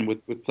Yeah, man,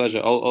 with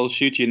pleasure. I'll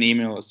shoot you an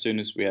email as soon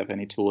as we have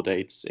any tour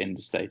dates in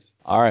the States.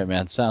 all right,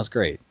 man, sounds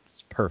great.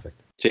 It's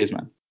perfect. Cheers,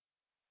 man.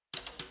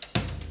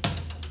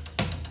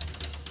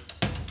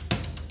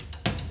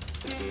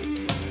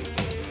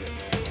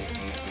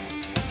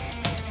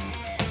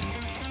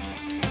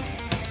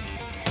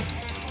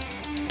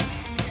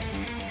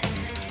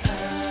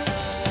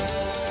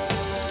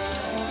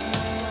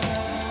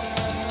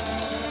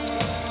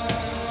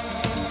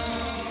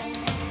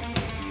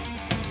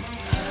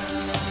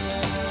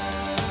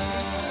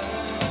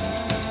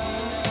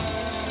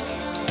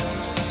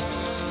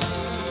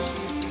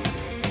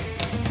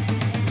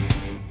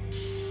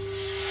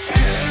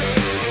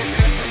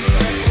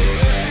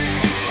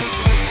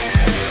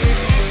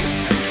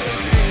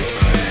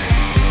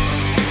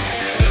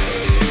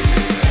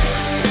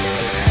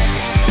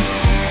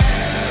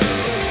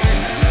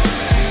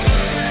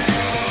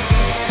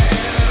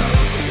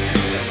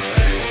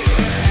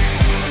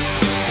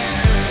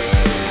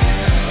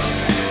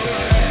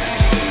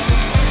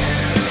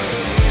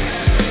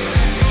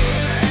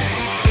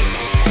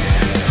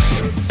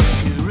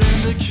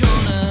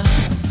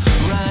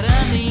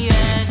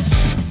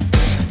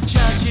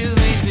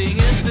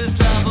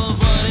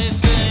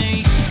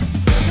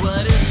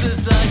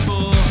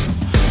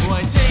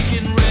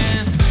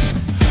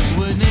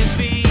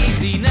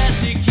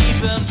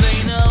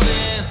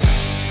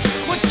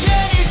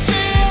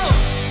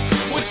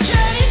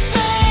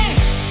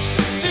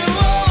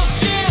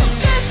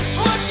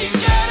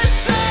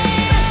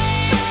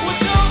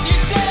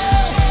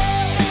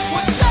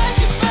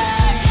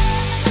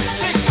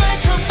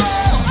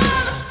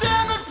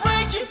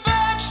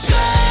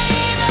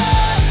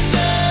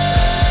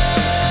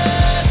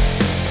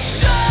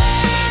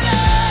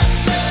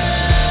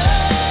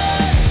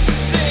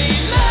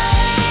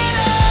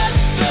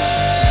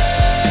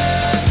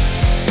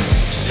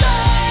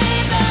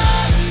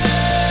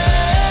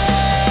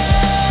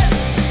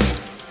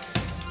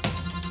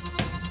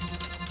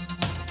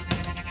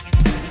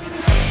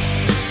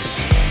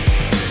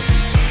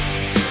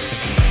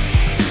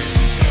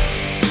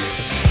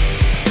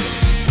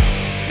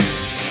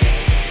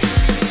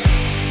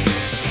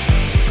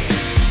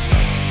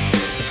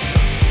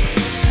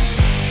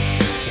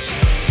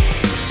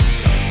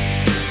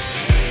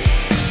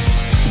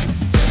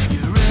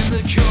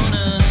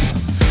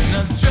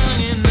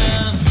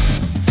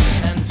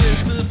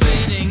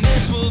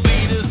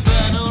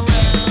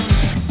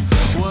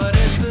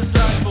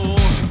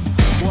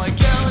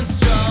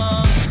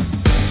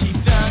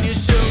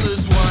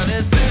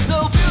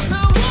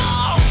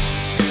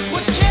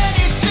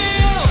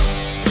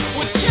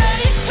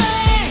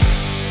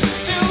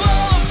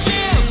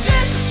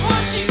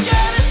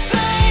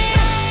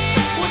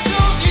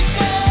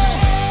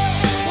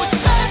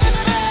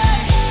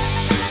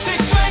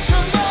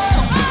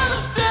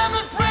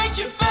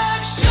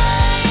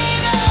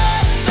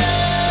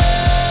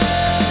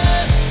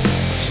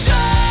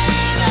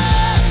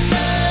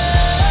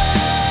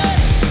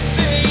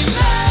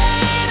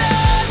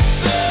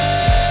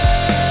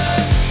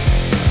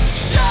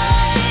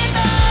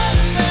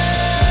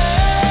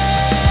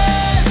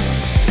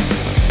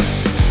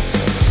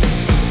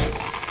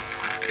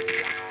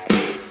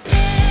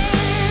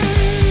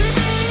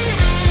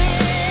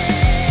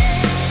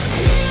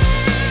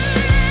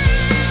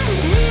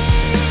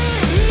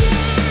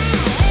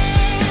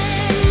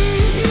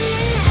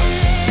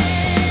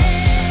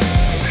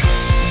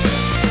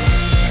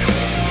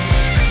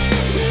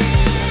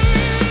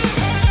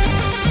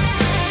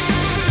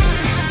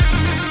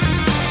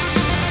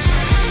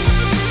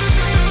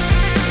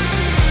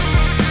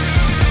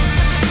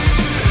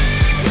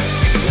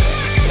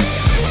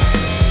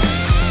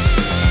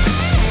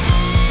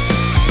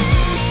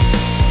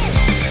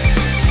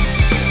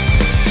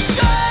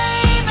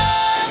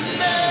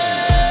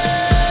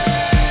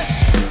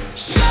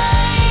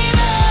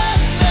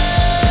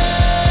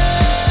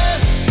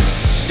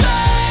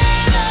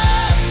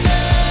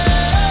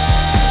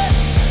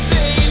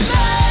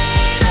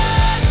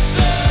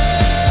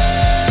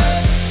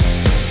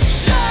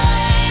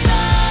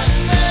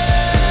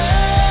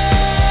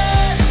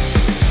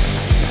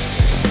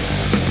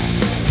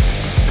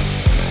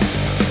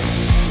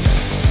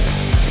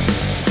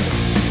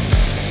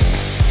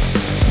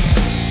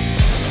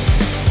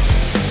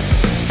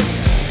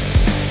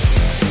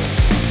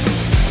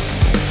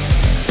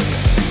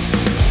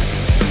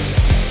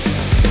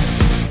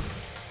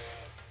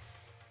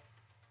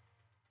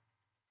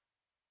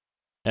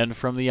 And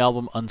from the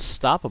album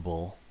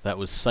Unstoppable, that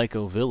was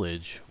Psycho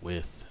Village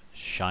with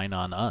Shine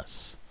on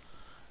Us.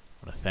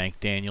 I want to thank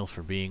Daniel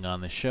for being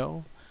on the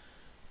show.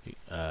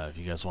 If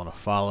you guys want to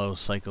follow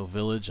Psycho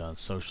Village on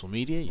social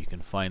media, you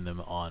can find them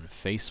on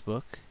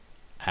Facebook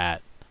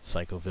at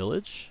Psycho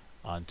Village,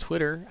 on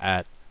Twitter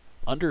at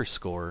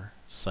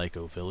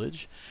 _Psycho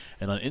Village,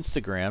 and on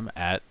Instagram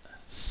at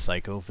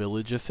Psycho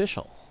Village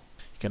Official.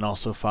 You can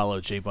also follow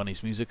J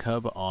Bunny's Music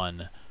Hub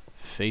on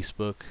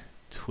Facebook,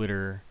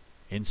 Twitter,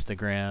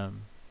 Instagram,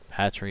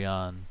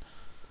 Patreon.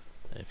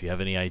 If you have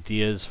any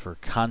ideas for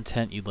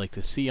content you'd like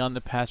to see on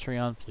the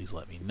Patreon, please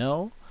let me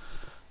know.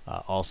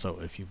 Also,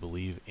 if you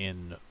believe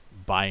in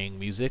buying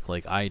music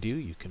like I do,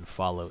 you can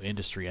follow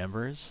Industry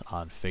Embers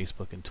on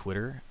Facebook and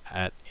Twitter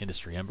at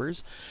Industry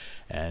Embers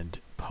and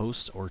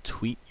post or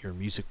tweet your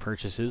music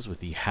purchases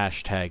with the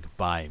hashtag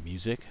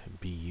BuyMusic,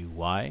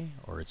 B-U-Y,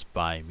 or it's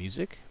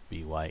BuyMusic,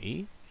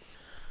 B-Y-E.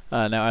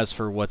 Now, as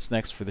for what's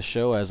next for the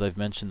show, as I've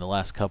mentioned the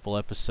last couple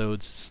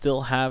episodes,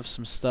 still have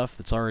some stuff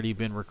that's already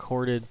been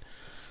recorded.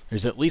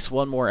 There's at least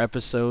one more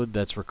episode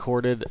that's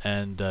recorded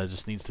and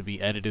just needs to be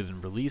edited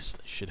and released.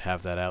 Should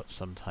have that out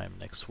sometime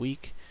next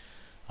week.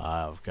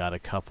 I've got a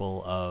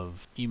couple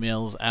of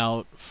emails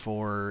out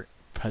for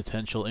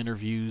potential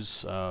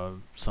interviews,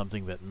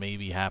 something that may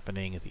be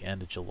happening at the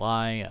end of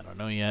July. I don't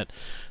know yet.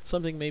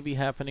 Something may be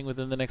happening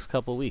within the next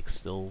couple of weeks.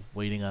 Still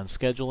waiting on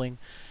scheduling.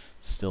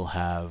 Still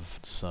have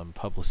some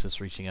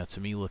publicists reaching out to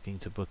me looking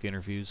to book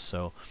interviews.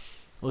 So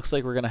looks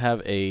like we're going to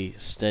have a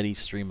steady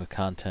stream of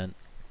content.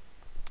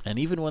 And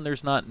even when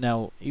there's not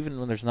new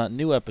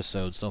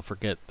episodes, don't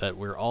forget that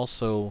we're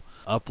also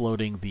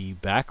uploading the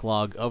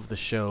backlog of the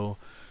show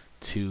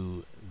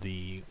to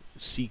the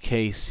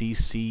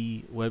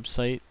CKCC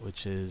website,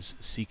 which is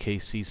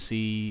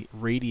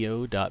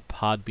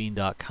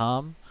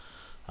ckccradio.podbean.com.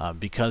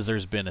 Because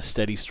there's been a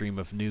steady stream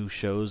of new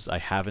shows, I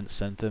haven't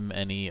sent them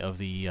any of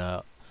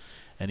the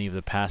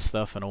past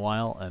stuff in a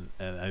while, and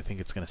I think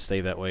it's going to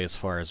stay that way as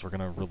far as we're going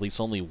to release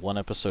only one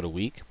episode a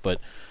week, but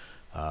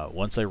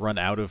once I run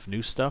out of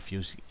new stuff,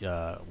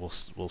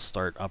 we'll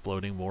start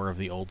uploading more of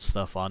the old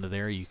stuff onto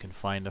there. You can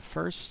find the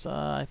first,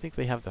 I think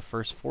they have the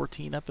first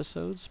 14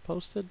 episodes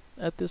posted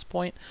at this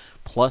point,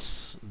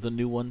 plus the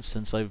new ones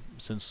since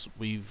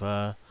we've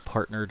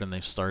partnered and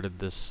they've started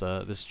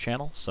this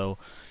channel. So,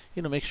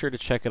 make sure to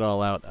check it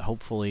all out.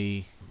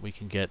 Hopefully, we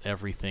can get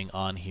everything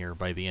on here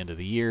by the end of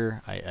the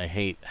year. I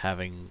hate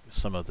having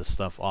some of the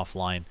stuff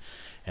offline,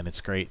 and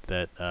it's great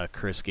that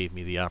Chris gave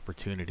me the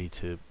opportunity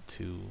to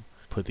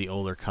put the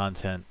older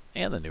content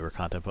and the newer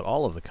content, but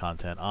all of the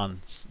content on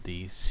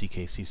the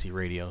CKCC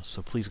Radio.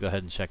 So please go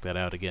ahead and check that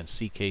out. Again,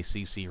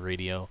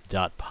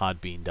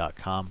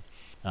 ckccradio.podbean.com.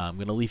 I'm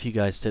going to leave you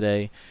guys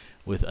today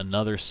with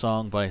another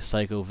song by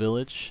Psycho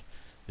Village.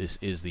 This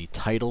is the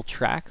title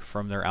track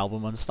from their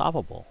album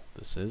Unstoppable.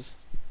 This is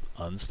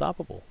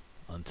Unstoppable.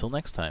 Until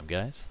next time,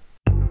 guys.